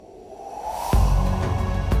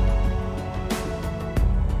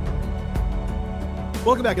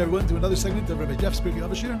Welcome back, everyone, to another segment of Rabbi Jeff's Pirkei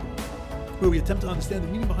Avos Shir, where we attempt to understand the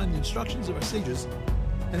meaning behind the instructions of our sages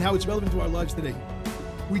and how it's relevant to our lives today.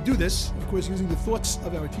 We do this, of course, using the thoughts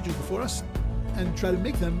of our teachers before us and try to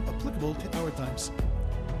make them applicable to our times.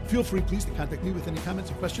 Feel free, please, to contact me with any comments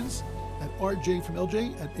or questions at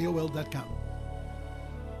rjfromlj@aol.com.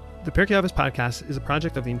 The Pirkei Avos podcast is a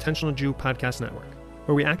project of the Intentional Jew Podcast Network,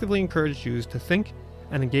 where we actively encourage Jews to think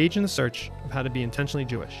and engage in the search of how to be intentionally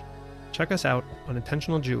Jewish. Check us out on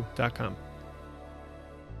intentionaljew.com.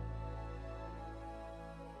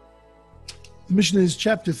 The Mishnah is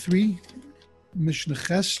chapter 3, Mishnah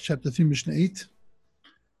Ches, chapter 3, Mishnah 8.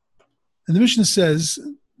 And the Mishnah says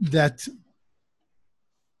that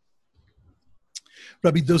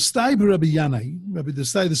Rabbi Dostai Rabbi Yanai, Rabbi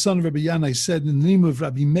Dostai, the son of Rabbi Yanai, said in the name of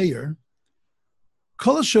Rabbi Meir,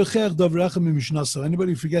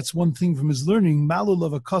 anybody who forgets one thing from his learning, Malul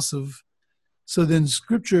of a Kosav, so then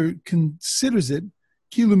Scripture considers it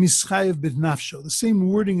kilu mischayev b'nafsho. The same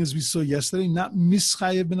wording as we saw yesterday, not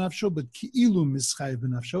mischayev b'nafsho, but ki'ilu mischayev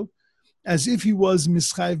b'nafsho, as if he was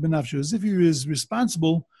mischayev b'nafsho, as if he is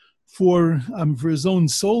responsible for his own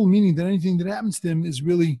soul, meaning that anything that happens to him is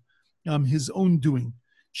really his own doing.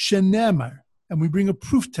 Shenemar, and we bring a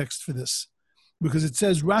proof text for this, because it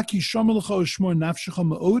says, Raki shomar lecha u'shmor nafshecha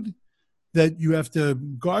ma'od, that you have to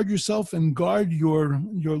guard yourself and guard your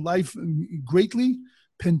life greatly.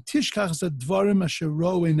 Pentishkach zadvarim asher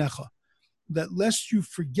ro einecha, that lest you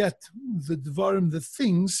forget the dvarim, the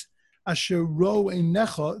things asher ro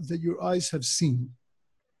einecha, that your eyes have seen.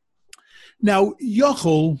 Now,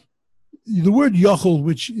 yochol, the word yochol,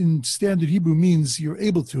 which in standard Hebrew means you're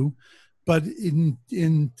able to, but in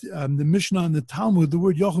the Mishnah and the Talmud, the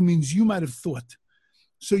word yochol means you might have thought.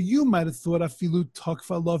 So you might have thought, afilu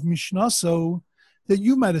takva love mishnah, so that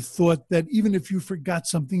you might have thought that even if you forgot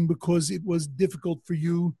something because it was difficult for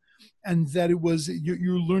you, and that it was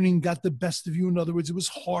your learning got the best of you. In other words, it was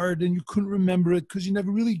hard and you couldn't remember it because you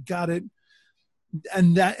never really got it,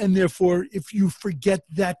 and therefore, if you forget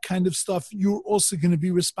that kind of stuff, you're also going to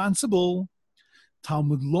be responsible.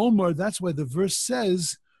 Talmud Lomar. That's why the verse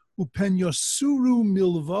says, "Upen yosuru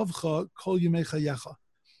milvavcha kol yemei chayecha,"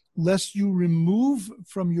 lest you remove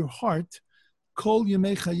from your heart kol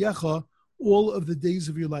yemei chayecha, all of the days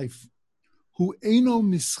of your life. Hu eno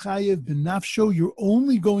mischayev b'nafsho, you're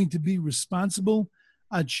only going to be responsible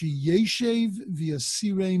ad sheyeshev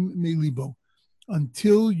v'yasirem melibo,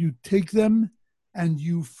 until you take them and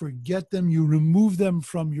you forget them, you remove them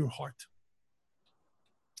from your heart.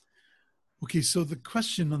 Okay, so the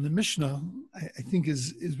question on the Mishnah, I think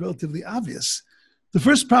is relatively obvious. The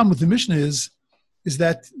first problem with the Mishnah is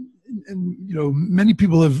that, and many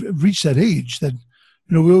people have reached that age that,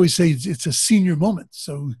 we always say it's a senior moment,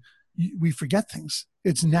 so we forget things.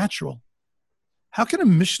 It's natural. How can a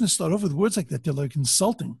Mishnah start off with words like that? They're like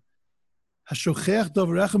insulting.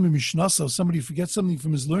 Somebody forgets something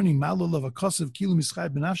from his learning.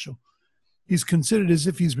 He's considered as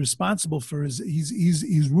if he's responsible for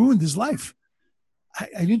he's ruined his life.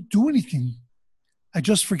 I didn't do anything. I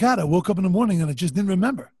just forgot. I woke up in the morning and I just didn't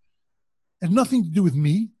remember. It had nothing to do with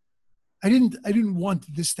me. I didn't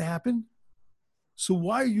want this to happen. So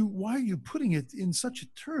why are you putting it in such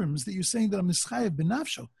terms that you're saying that I'm mischayev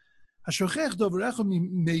b'nafsho? Hashochech doverecha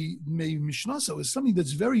me mishnaso is something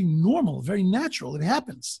that's very normal, very natural. It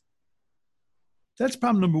happens. That's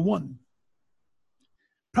problem number one.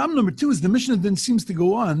 Problem number two is the Mishnah then seems to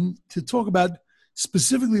go on to talk about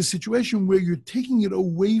specifically a situation where you're taking it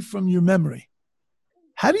away from your memory.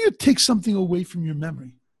 How do you take something away from your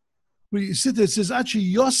memory? Where you sit there, it says,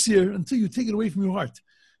 Achi Yosir, until you take it away from your heart.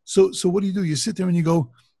 So what do? You sit there and you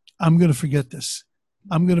go, I'm going to forget this.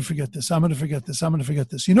 I'm going to forget this. I'm going to forget this. I'm going to forget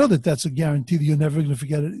this. You know that's a guarantee that you're never going to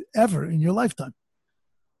forget it ever in your lifetime.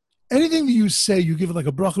 Anything that you say, you give it like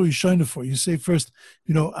a bracha rishono for. You say first,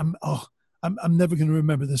 I'm never going to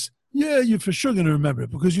remember this. Yeah, you're for sure going to remember it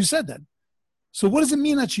because you said that. So what does it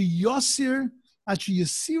mean? Achi Yosir, Achi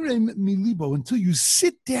Yasirem milibo, until you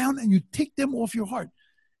sit down and you take them off your heart.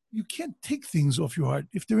 You can't take things off your heart.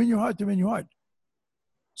 If they're in your heart, they're in your heart.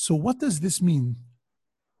 So what does this mean?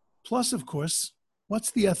 Plus, of course,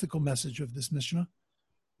 what's the ethical message of this Mishnah?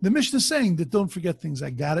 The Mishnah is saying that don't forget things.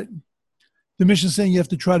 I got it. The Mishnah is saying you have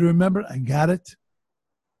to try to remember. I got it.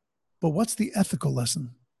 But what's the ethical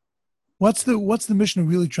lesson? What's the Mishnah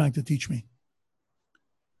really trying to teach me?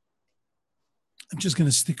 I'm just going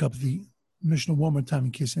to stick up the Mishnah one more time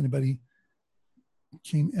in case anybody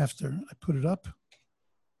came after I put it up.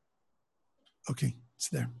 Okay, it's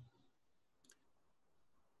there.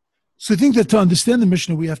 So I think that to understand the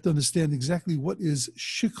Mishnah, we have to understand exactly what is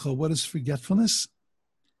shikha, what is forgetfulness,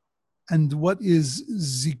 and what is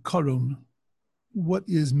zikaron. what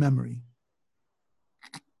is memory.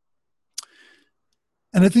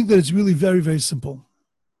 And I think that it's really very, very simple.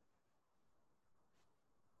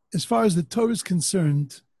 As far as the Torah is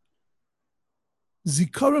concerned,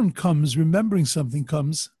 Zikaron comes, remembering something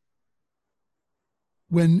comes,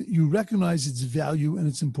 when you recognize its value and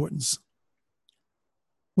its importance.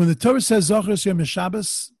 When the Torah says Zachar Yom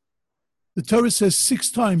Shabbos, the Torah says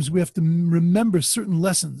 6 times we have to remember certain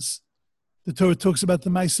lessons. The Torah talks about the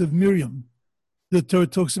Maaseh of Miriam. The Torah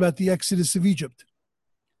talks about the Exodus of Egypt.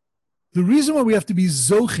 The reason why we have to be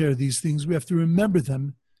zocher these things, we have to remember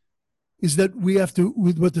them, is that we have to,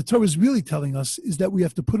 what the Torah is really telling us, is that we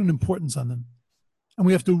have to put an importance on them. And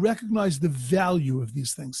we have to recognize the value of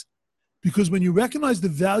these things. Because when you recognize the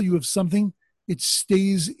value of something, it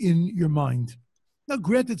stays in your mind. Now,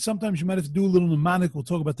 granted, sometimes you might have to do a little mnemonic. We'll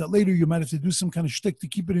talk about that later. You might have to do some kind of shtick to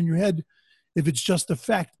keep it in your head if it's just a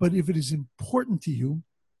fact. But if it is important to you,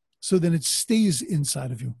 so then it stays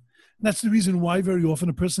inside of you. And that's the reason why very often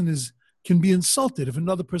a person can be insulted if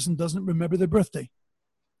another person doesn't remember their birthday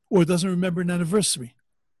or doesn't remember an anniversary.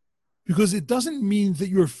 Because it doesn't mean that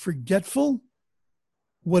you're forgetful.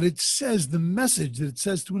 What it says, the message that it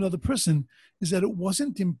says to another person, is that it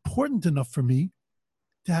wasn't important enough for me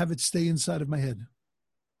to have it stay inside of my head.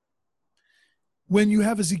 When you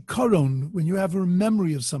have a zikaron, when you have a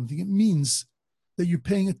memory of something, it means that you're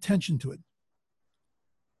paying attention to it.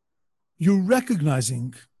 You're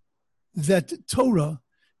recognizing that Torah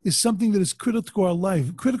is something that is critical to our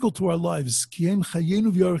lives.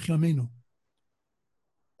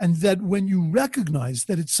 And that when you recognize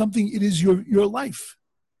that it's something, it is your life.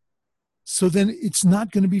 So then it's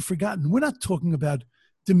not going to be forgotten. We're not talking about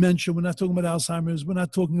dementia. We're not talking about Alzheimer's. We're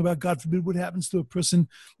not talking about, God forbid, what happens to a person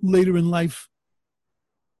later in life.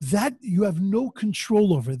 That you have no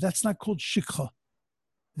control over. That's not called shikha.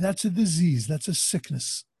 That's a disease. That's a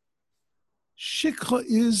sickness. Shikha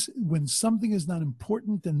is when something is not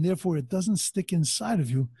important and therefore it doesn't stick inside of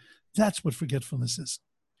you. That's what forgetfulness is.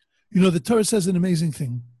 You know, the Torah says an amazing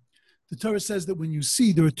thing. The Torah says that when you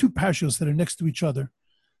see, there are 2 parashos that are next to each other.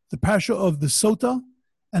 The parsha of the Sota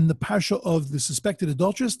and the parsha of the suspected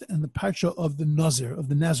adulteress and the parsha of the Nazir, of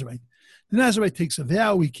the Nazarite. The Nazarite takes a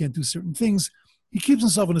vow. He can't do certain things. He keeps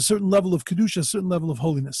himself on a certain level of kedusha, a certain level of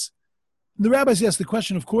holiness. And the rabbis ask the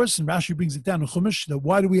question, of course, and Rashi brings it down in Chumash, that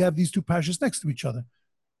why do we have these 2 parashas next to each other?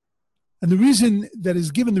 And the reason that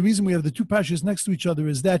is given, the reason we have the 2 parashas next to each other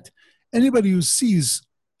is that anybody who sees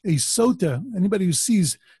a Sota, anybody who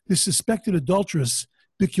sees the suspected adulteress,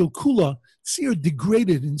 Bikilkula, see her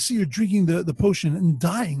degraded and see her drinking the potion and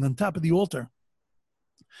dying on top of the altar.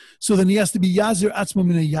 So then he has to be Yazir Atzmo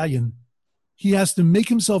Min Yayin. He has to make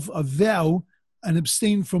himself a vow and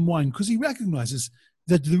abstain from wine because he recognizes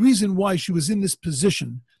that the reason why she was in this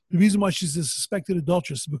position, the reason why she's a suspected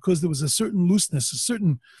adulteress, because there was a certain looseness, a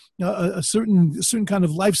certain kind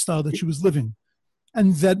of lifestyle that she was living,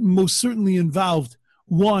 and that most certainly involved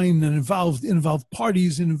wine and involved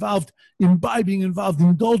parties and involved imbibing, involved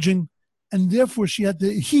indulging. And therefore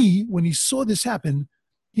when he saw this happen,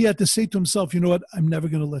 he had to say to himself, you know what, I'm never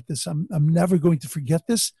going to let this, I'm never going to forget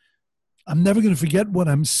this. I'm never going to forget what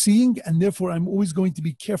I'm seeing. And therefore I'm always going to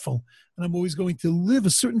be careful. And I'm always going to live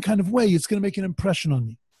a certain kind of way. It's going to make an impression on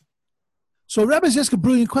me. So rabbis ask a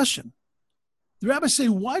brilliant question. The rabbis say,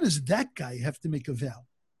 why does that guy have to make a vow?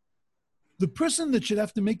 The person that should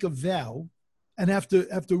have to make a vow and have to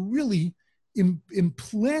really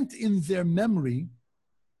implant in their memory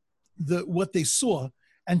what they saw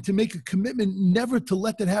and to make a commitment never to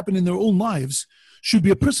let that happen in their own lives should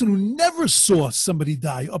be a person who never saw somebody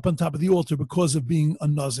die up on top of the altar because of being a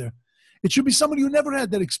nazir. It should be somebody who never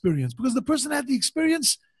had that experience, because the person had the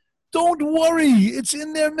experience. Don't worry, it's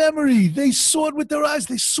in their memory. They saw it with their eyes.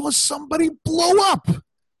 They saw somebody blow up.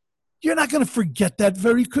 You're not going to forget that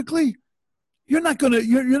very quickly. That's not going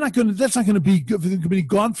to be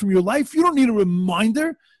gone from your life. You don't need a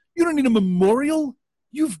reminder. You don't need a memorial.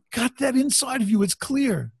 You've got that inside of you. It's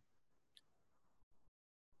clear.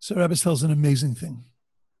 So Rabbi tells an amazing thing.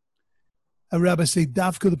 A rabbi say,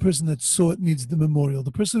 Dafka, the person that saw it needs the memorial.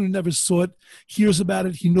 The person who never saw it hears about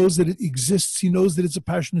it. He knows that it exists. He knows that it's a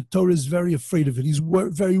passionate Torah, is very afraid of it. He's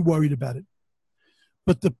very worried about it.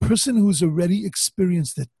 But the person who's already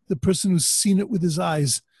experienced it, the person who's seen it with his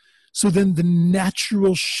eyes, so then the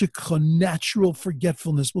natural shikha, natural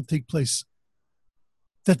forgetfulness will take place.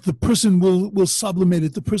 That the person will sublimate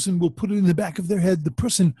it. The person will put it in the back of their head. The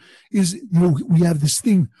person is, we have this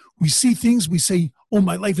thing. We see things, we say, oh,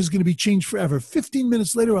 my life is going to be changed forever. 15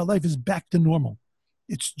 minutes later, our life is back to normal.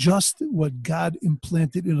 It's just what God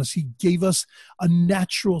implanted in us. He gave us a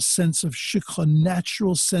natural sense of shikha,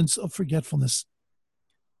 natural sense of forgetfulness.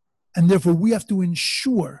 And therefore, we have to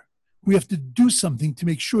ensure, we have to do something to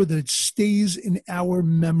make sure that it stays in our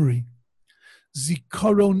memory.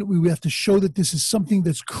 Zikaron, we have to show that this is something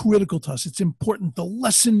that's critical to us. It's important. The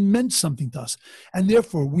lesson meant something to us. And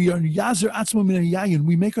therefore, we are Yazer Atzmo Min Yayin.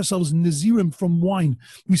 We make ourselves Nazirim from wine.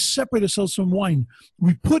 We separate ourselves from wine.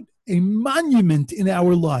 We put a monument in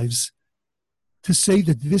our lives to say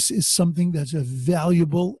that this is something that's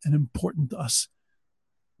valuable and important to us.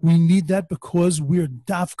 We need that because we're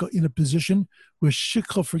dafka in a position where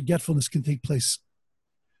shikha, forgetfulness, can take place.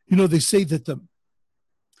 You know, they say that that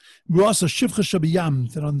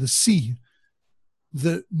on the sea,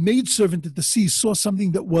 the maidservant at the sea saw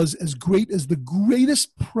something that was as great as the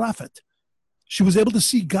greatest prophet. She was able to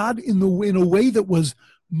see God in a way that was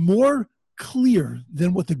more clear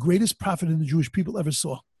than what the greatest prophet in the Jewish people ever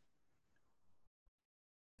saw.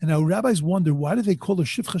 And now rabbis wonder, why do they call her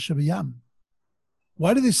Shivcha Shabbayam?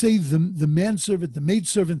 Why do they say the manservant, the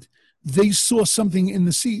maidservant, they saw something in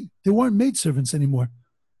the sea? They weren't maidservants anymore.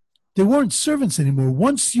 They weren't servants anymore.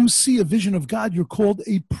 Once you see a vision of God, you're called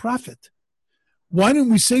a prophet. Why don't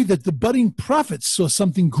we say that the budding prophets saw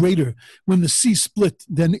something greater when the sea split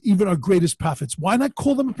than even our greatest prophets? Why not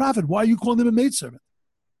call them a prophet? Why are you calling them a maidservant?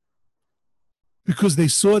 Because they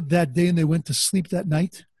saw it that day and they went to sleep that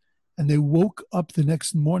night and they woke up the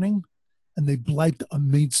next morning and they bliped a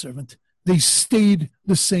maidservant. They stayed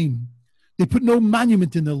the same. They put no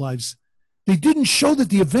monument in their lives. They didn't show that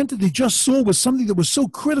the event that they just saw was something that was so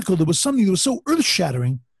critical, that was something that was so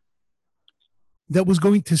earth-shattering, that was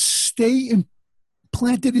going to stay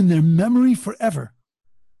implanted in their memory forever.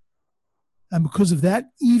 And because of that,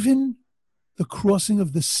 even the crossing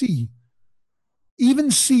of the sea, even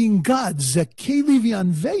seeing God, Zekeli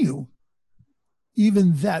v'anveyu,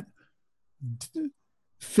 even that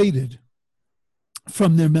faded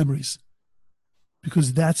from their memories.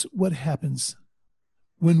 Because that's what happens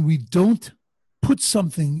when we don't put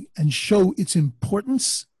something and show its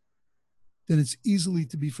importance, then it's easily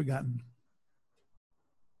to be forgotten.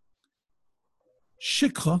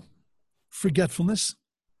 Shikha, forgetfulness.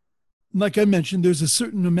 Like I mentioned, there's a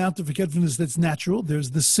certain amount of forgetfulness that's natural.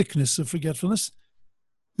 There's the sickness of forgetfulness.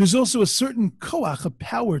 There's also a certain koach, a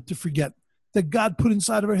power to forget that God put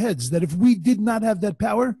inside of our heads, that if we did not have that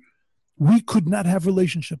power, we could not have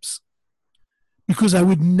relationships. Because I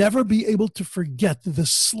would never be able to forget the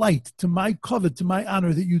slight to my kavod, to my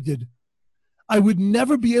honor that you did. I would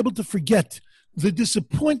never be able to forget the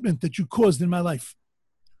disappointment that you caused in my life.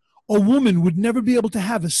 A woman would never be able to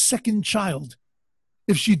have a second child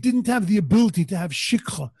if she didn't have the ability to have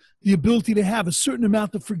shikha, the ability to have a certain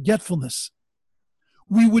amount of forgetfulness.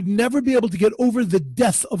 We would never be able to get over the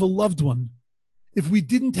death of a loved one if we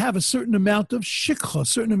didn't have a certain amount of shikha, a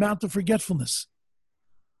certain amount of forgetfulness.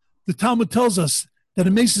 The Talmud tells us that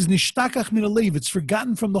a mace is nishtakach min alev, it's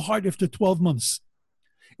forgotten from the heart after 12 months.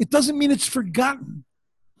 It doesn't mean it's forgotten,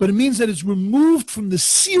 but it means that it's removed from the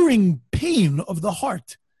searing pain of the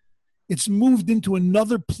heart. It's moved into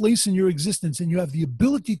another place in your existence, and you have the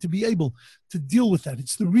ability to be able to deal with that.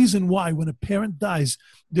 It's the reason why when a parent dies,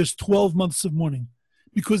 there's 12 months of mourning,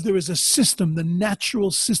 because there is a system, the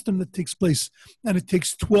natural system that takes place, and it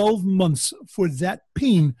takes 12 months for that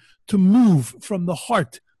pain to move from the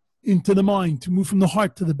heart into the mind, to move from the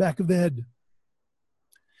heart to the back of the head.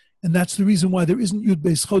 And that's the reason why there isn't Yud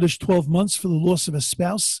Beis Chodesh 12 months for the loss of a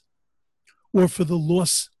spouse, or for the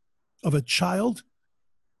loss of a child,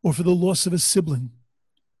 or for the loss of a sibling.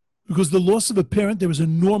 Because the loss of a parent, there is a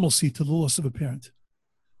normalcy to the loss of a parent.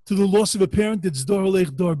 To the loss of a parent, it's dor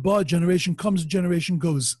olech dor ba, generation comes, generation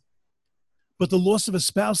goes. But the loss of a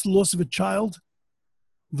spouse, the loss of a child,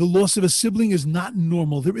 the loss of a sibling is not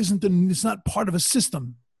normal. It's not part of a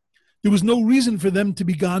system. There was no reason for them to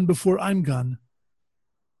be gone before I'm gone.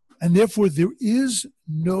 And therefore, there is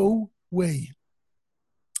no way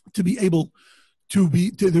to be able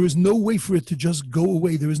there is no way for it to just go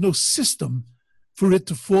away. There is no system for it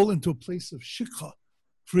to fall into a place of shikha,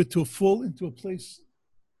 for it to fall into a place.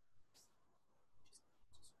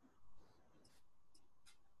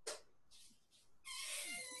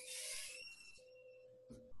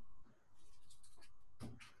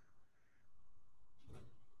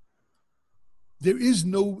 There is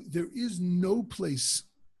no place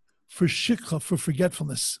for shikha, for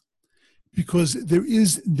forgetfulness, because there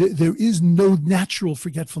is no natural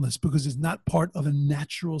forgetfulness, because it's not part of a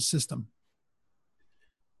natural system.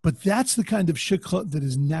 But that's the kind of shikha that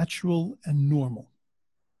is natural and normal.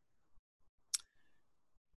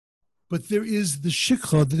 But there is the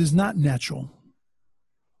shikha that is not natural,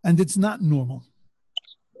 and it's not normal.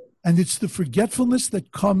 And it's the forgetfulness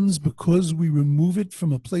that comes because we remove it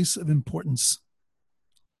from a place of importance.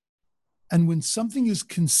 And when something is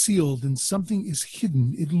concealed and something is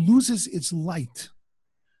hidden, it loses its light.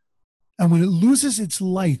 And when it loses its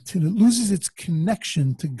light and it loses its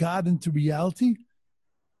connection to God and to reality,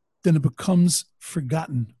 then it becomes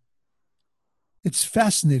forgotten. It's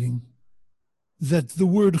fascinating that the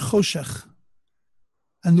word choshech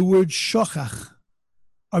and the word shochach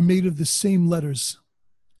are made of the same letters.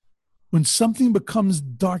 When something becomes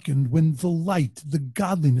darkened, when the light, the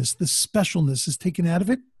godliness, the specialness is taken out of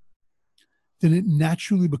it, then it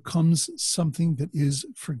naturally becomes something that is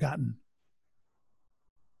forgotten.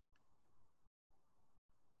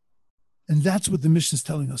 And that's what the Mishnah is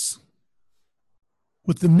telling us.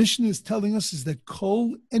 What the Mishnah is telling us is that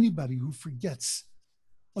anybody who forgets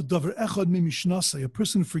a davar echad mimishnasai, a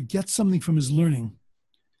person who forgets something from his learning,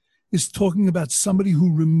 is talking about somebody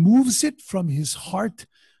who removes it from his heart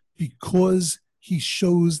because he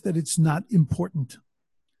shows that it's not important.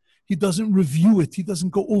 He doesn't review it. He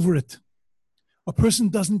doesn't go over it. A person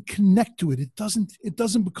doesn't connect to it. It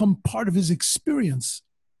doesn't become part of his experience.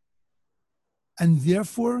 And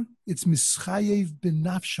therefore, it's mischayev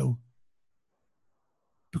benafsho,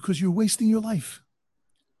 because you're wasting your life.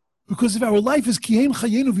 Because if our life is ki'en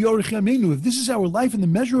chayenu v'yorech yameinu, if this is our life and the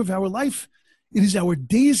measure of our life, it is our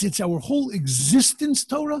days, it's our whole existence,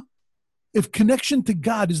 Torah. If connection to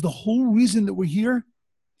God is the whole reason that we're here,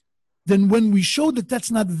 then when we show that that's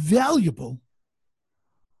not valuable,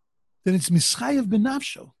 then it's mischayev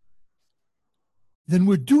benafsho. Then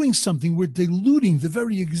we're doing something, we're diluting the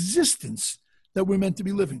very existence that we're meant to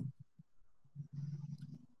be living.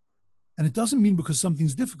 And it doesn't mean because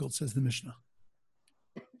something's difficult, says the Mishnah.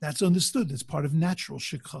 That's understood. That's part of natural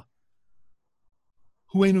shikha.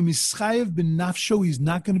 Huenu mischayev benafsho, he's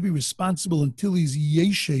not going to be responsible until he's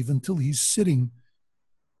yeshev, until he's sitting,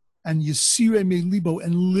 and yesire me libo,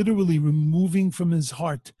 and literally removing from his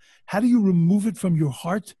heart. How do you remove it from your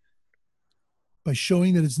heart? By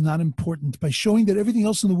showing that it's not important, by showing that everything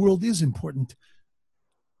else in the world is important.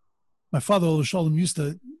 My father, Olav Shalom, used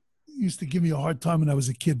to give me a hard time when I was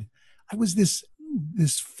a kid. I was this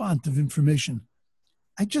font of information.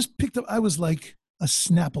 I just picked up, I was like a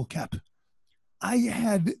Snapple cap. I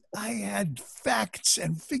had facts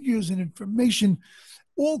and figures and information,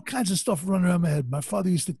 all kinds of stuff running around my head. My father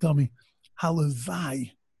used to tell me,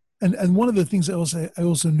 halavai. And one of the things I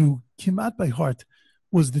also knew, kimat by heart,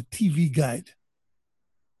 was the TV guide.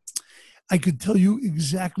 I could tell you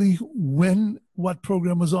exactly what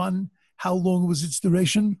program was on, how long was its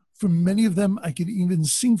duration. For many of them, I could even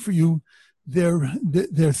sing for you their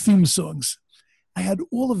theme songs. I had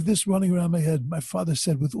all of this running around my head. My father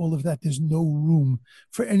said, with all of that, there's no room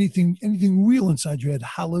for anything real inside your head.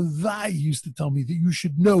 Halavai used to tell me that you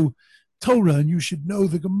should know Torah and you should know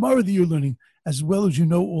the Gemara that you're learning, as well as you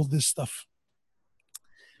know all this stuff.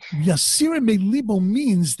 Yasira me libo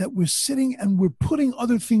means that we're sitting and we're putting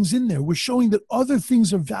other things in there. We're showing that other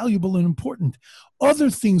things are valuable and important. Other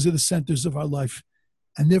things are the centers of our life.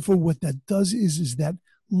 And therefore, what that does is that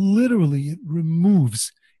literally it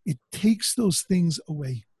removes, it takes those things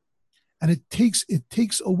away. And it takes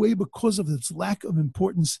away, because of its lack of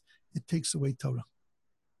importance, it takes away Torah.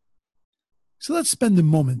 So let's spend a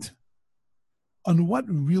moment on what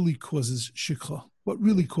really causes shikha, what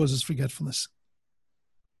really causes forgetfulness.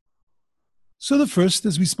 So the first,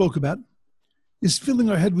 as we spoke about, is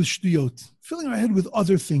filling our head with shtuyot, filling our head with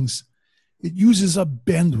other things. It uses up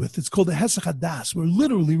bandwidth. It's called a hesach hadas. We're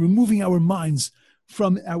literally removing our minds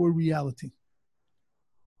from our reality.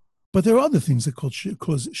 But there are other things that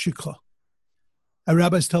cause shikha. Our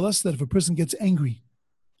rabbis tell us that if a person gets angry,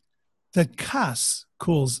 that kas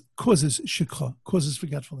causes shikha, causes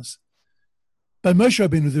forgetfulness. By Moshe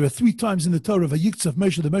Rabbeinu, there are 3 times in the Torah, Vayiktzaf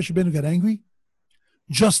Moshe, that Moshe Rabbeinu got angry,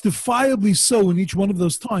 justifiably so in each one of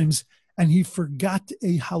those times, and he forgot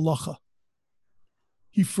a halacha.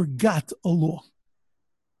 He forgot a law.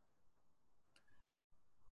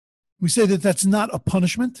 We say that that's not a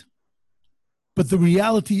punishment, but the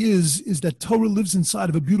reality is that Torah lives inside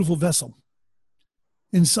of a beautiful vessel,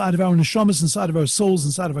 inside of our neshamas, inside of our souls,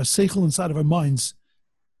 inside of our seichel, inside of our minds.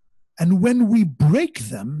 And when we break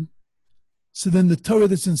them, so then the Torah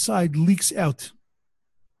that's inside leaks out.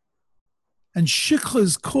 And shikha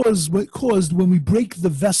is caused when we break the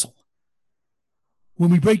vessel, when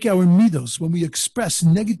we break our midos, when we express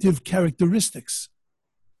negative characteristics.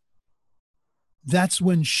 That's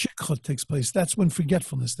when shikha takes place. That's when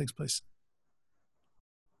forgetfulness takes place.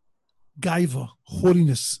 Gaiva,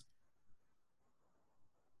 haughtiness.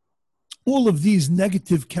 All of these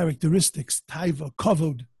negative characteristics, taiva,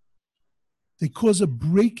 kavod, they cause a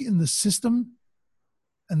break in the system,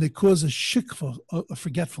 and they cause a shikha, a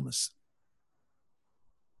forgetfulness.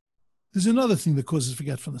 There's another thing that causes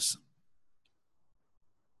forgetfulness.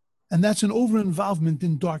 And that's an over-involvement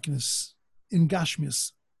in darkness, in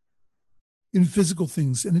gashmias, in physical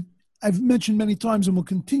things. And I've mentioned many times and will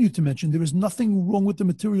continue to mention, there is nothing wrong with the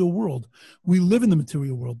material world. We live in the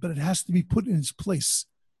material world, but it has to be put in its place.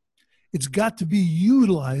 It's got to be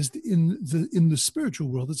utilized in the spiritual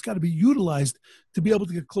world. It's got to be utilized to be able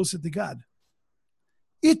to get closer to God.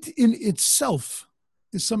 It in itself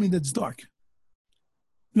is something that's dark.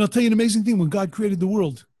 And I'll tell you an amazing thing. When God created the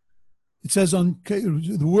world, it says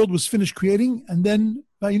the world was finished creating, and then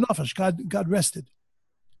Vayinofash, God rested.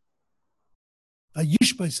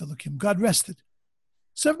 God rested.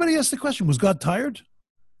 So everybody asked the question, was God tired?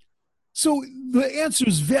 So the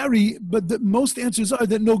answers vary, but most answers are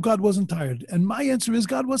that no, God wasn't tired. And my answer is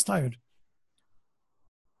God was tired.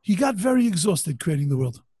 He got very exhausted creating the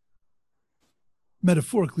world.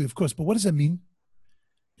 Metaphorically, of course, but what does that mean?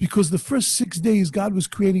 Because the first 6 days, God was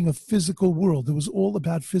creating a physical world. It was all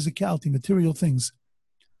about physicality, material things.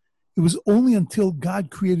 It was only until God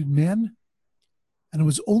created man, and it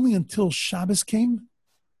was only until Shabbos came,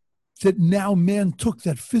 that now man took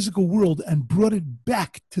that physical world and brought it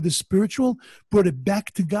back to the spiritual, brought it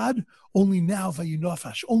back to God. Only now,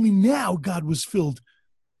 Vayinofash, only now God was filled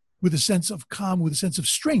with a sense of calm, with a sense of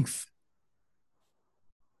strength.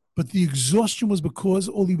 But the exhaustion was because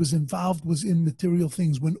all he was involved was in material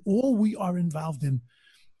things. When all we are involved in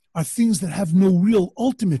are things that have no real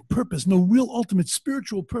ultimate purpose, no real ultimate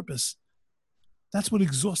spiritual purpose, that's what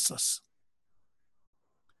exhausts us.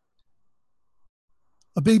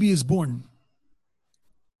 A baby is born,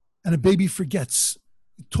 and a baby forgets.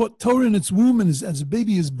 Taught Torah in its womb, and as a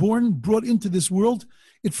baby is born, brought into this world,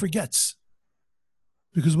 it forgets.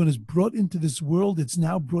 Because when it's brought into this world, it's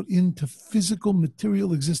now brought into physical,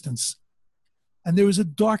 material existence. And there is a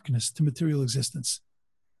darkness to material existence.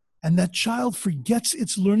 And that child forgets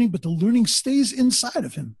its learning, but the learning stays inside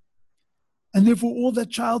of him. And therefore, all that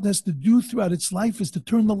child has to do throughout its life is to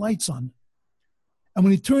turn the lights on. And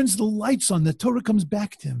when he turns the lights on, the Torah comes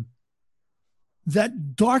back to him.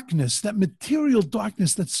 That darkness, that material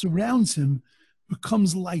darkness that surrounds him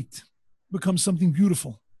becomes light, becomes something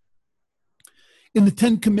beautiful. In the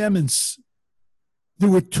Ten Commandments, there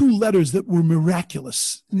were 2 letters that were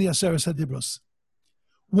miraculous in the Aseres HaDibros.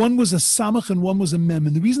 One was a samach and one was a mem.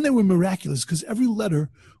 And the reason they were miraculous is because every letter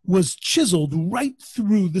was chiseled right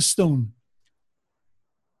through the stone.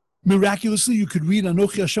 Miraculously, you could read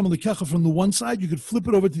Anochi Hashem Elokecha from the one side, you could flip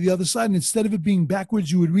it over to the other side, and instead of it being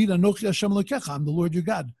backwards, you would read Anochi Hashem Elokecha, I'm the Lord your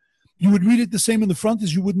God. You would read it the same in the front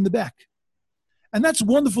as you would in the back. And that's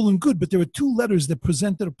wonderful and good, but there are 2 letters that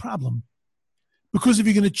presented a problem. Because if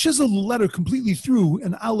you're going to chisel the letter completely through,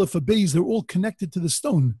 an aleph, a beis, they're all connected to the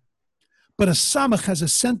stone. But a samach has a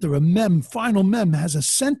center, a mem, final mem has a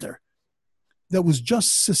center that was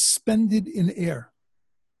just suspended in air,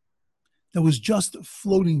 that was just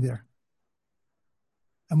floating there.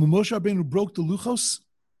 And when Moshe Rabbeinu broke the luchos,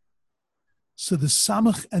 so the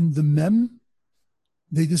samach and the mem,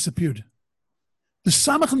 they disappeared. The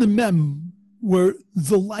samach and the mem were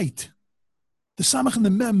the light. The samach and the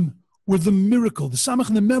mem were the miracle. The samach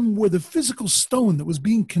and the mem were the physical stone that was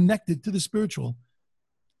being connected to the spiritual.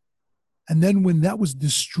 And then when that was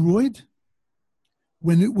destroyed,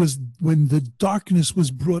 when the darkness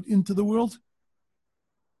was brought into the world,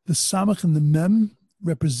 the samach and the mem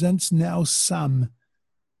represents now sam,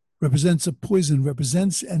 represents a poison,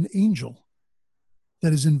 represents an angel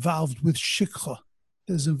that is involved with shikha,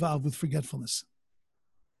 that is involved with forgetfulness.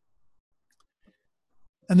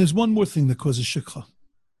 And there's one more thing that causes shikha.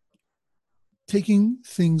 Taking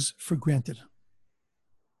things for granted.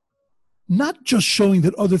 Not just showing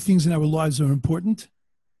that other things in our lives are important,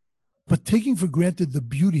 but taking for granted the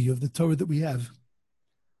beauty of the Torah that we have.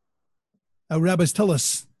 Our rabbis tell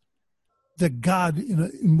us that God,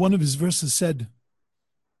 in one of his verses, said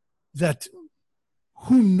that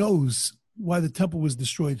who knows why the temple was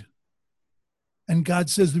destroyed? And God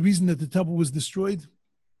says the reason that the temple was destroyed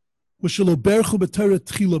was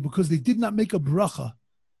because they did not make a bracha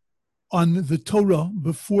on the Torah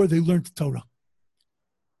before they learned Torah.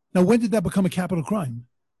 Now, when did that become a capital crime?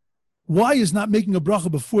 Why is not making a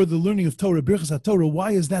bracha before the learning of Torah, Birchas HaTorah,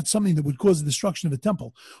 why is that something that would cause the destruction of a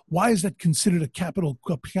temple? Why is that considered a capital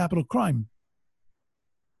crime?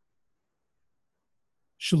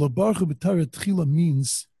 Shalobarchu b'Torah tchila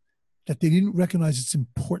means that they didn't recognize its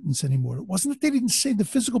importance anymore. It wasn't that they didn't say the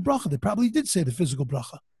physical bracha. They probably did say the physical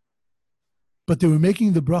bracha. But they were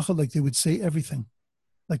making the bracha like they would say everything,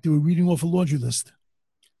 like they were reading off a laundry list.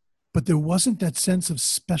 But there wasn't that sense of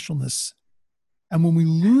specialness. And when we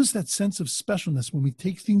lose that sense of specialness, when we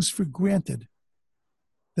take things for granted,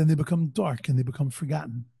 then they become dark and they become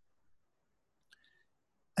forgotten.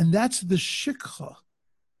 And that's the shikha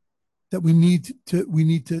that we need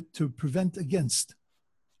to prevent against.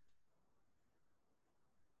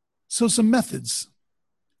 So some methods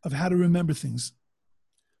of how to remember things.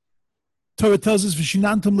 Torah tells us,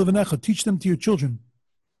 Vishinantum levanecha, teach them to your children.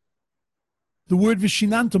 The word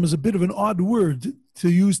Vishinantum is a bit of an odd word to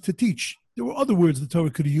use to teach. There were other words the Torah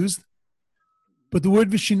could have used, but the word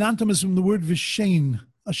Vishinantum is from the word Vishain.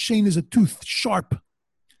 A shain is a tooth, sharp.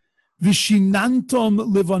 Vishinantum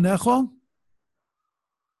levanecha,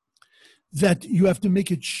 that you have to make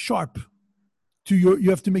it sharp you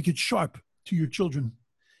have to make it sharp to your children.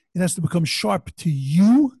 It has to become sharp to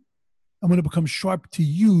you. And when it becomes sharp to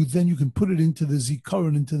you, then you can put it into the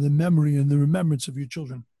zikaron, into the memory and the remembrance of your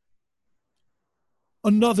children.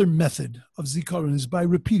 Another method of zikaron is by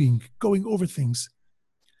repeating, going over things,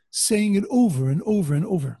 saying it over and over and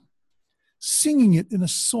over, singing it in a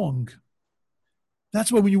song.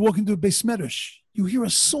 That's why when you walk into a Beis Medrash, you hear a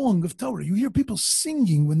song of Torah. You hear people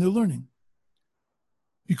singing when they're learning.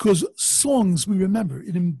 Because songs, we remember,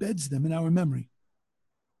 it embeds them in our memory.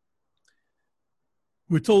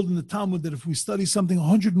 We're told in the Talmud that if we study something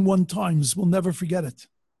 101 times, we'll never forget it.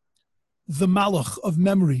 The Malach of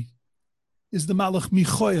memory is the Malach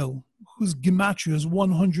Michael, whose gematria is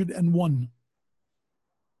 101.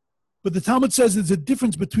 But the Talmud says there's a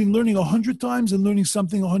difference between learning 100 times and learning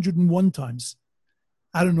something 101 times.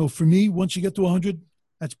 I don't know, for me, once you get to 100,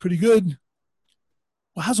 that's pretty good.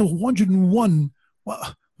 Well, how's a 101?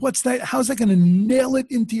 What's that? How's that going to nail it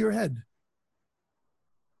into your head?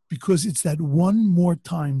 Because it's that one more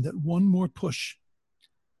time, that one more push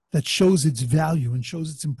that shows its value and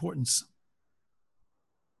shows its importance.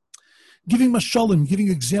 Giving mashalim, giving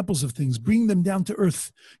examples of things, bringing them down to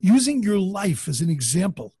earth, using your life as an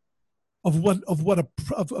example of what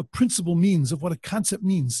a principle means, of what a concept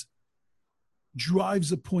means,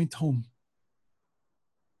 drives a point home.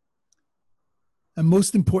 And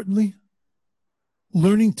most importantly,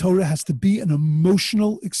 learning Torah has to be an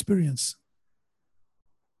emotional experience.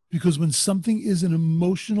 Because when something is an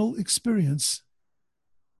emotional experience,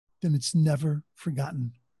 then it's never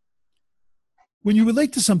forgotten. When you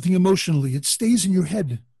relate to something emotionally, it stays in your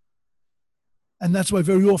head. And that's why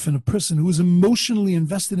very often a person who is emotionally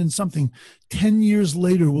invested in something 10 years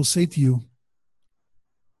later will say to you,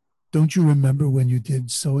 don't you remember when you did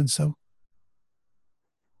so-and-so?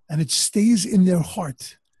 And it stays in their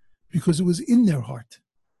heart because it was in their heart.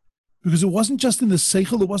 Because it wasn't just in the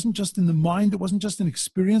seichel, it wasn't just in the mind, it wasn't just an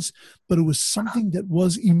experience, but it was something that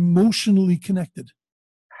was emotionally connected.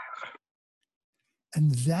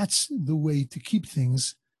 And that's the way to keep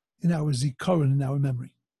things in our zikaron, in our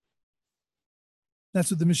memory. That's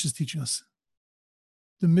what the Mishnah is teaching us.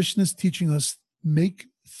 The Mishnah is teaching us, make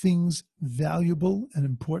things valuable and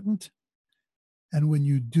important, and when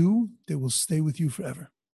you do, they will stay with you forever.